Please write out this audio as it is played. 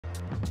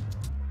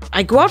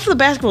I go out for the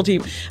basketball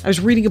team. I was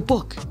reading a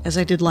book as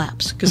I did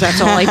laps because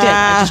that's all I did.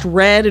 I just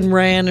read and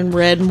ran and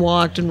read and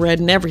walked and read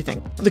and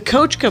everything. The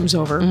coach comes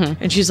over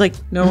and she's like,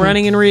 no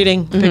running and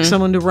reading. Pick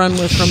someone to run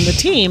with from the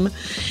team.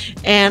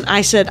 And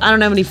I said, I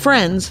don't have any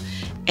friends.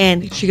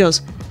 And she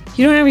goes,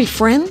 you don't have any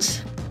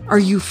friends? Are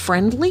you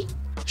friendly?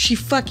 She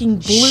fucking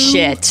blew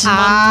my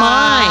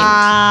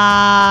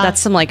mind. That's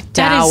some like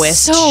That Taoist is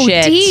so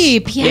shit.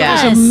 deep.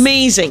 Yes. It was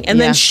amazing. And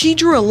Yeah. then she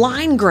drew a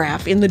line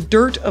graph in the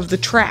dirt of the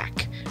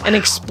track and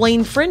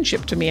explained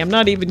friendship to me. I'm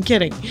not even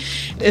kidding.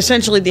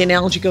 Essentially, the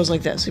analogy goes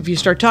like this. If you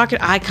start talking,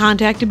 eye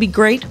contact would be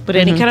great, but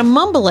any kind of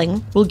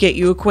mumbling will get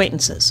you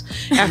acquaintances.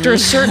 After a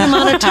certain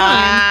amount of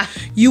time,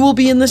 you will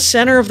be in the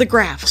center of the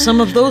graph.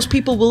 Some of those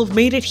people will have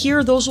made it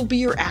here. Those will be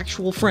your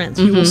actual friends.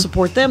 You will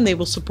support them. They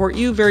will support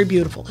you. Very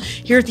beautiful.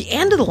 Here at the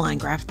end of the line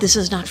graph, this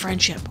is not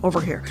friendship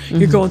over here.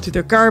 You're going through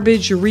their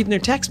garbage. You're reading their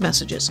text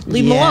messages.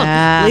 Leave them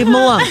alone. Leave them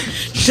alone.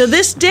 To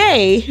this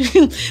day,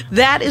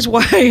 that is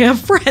why I have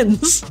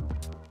friends.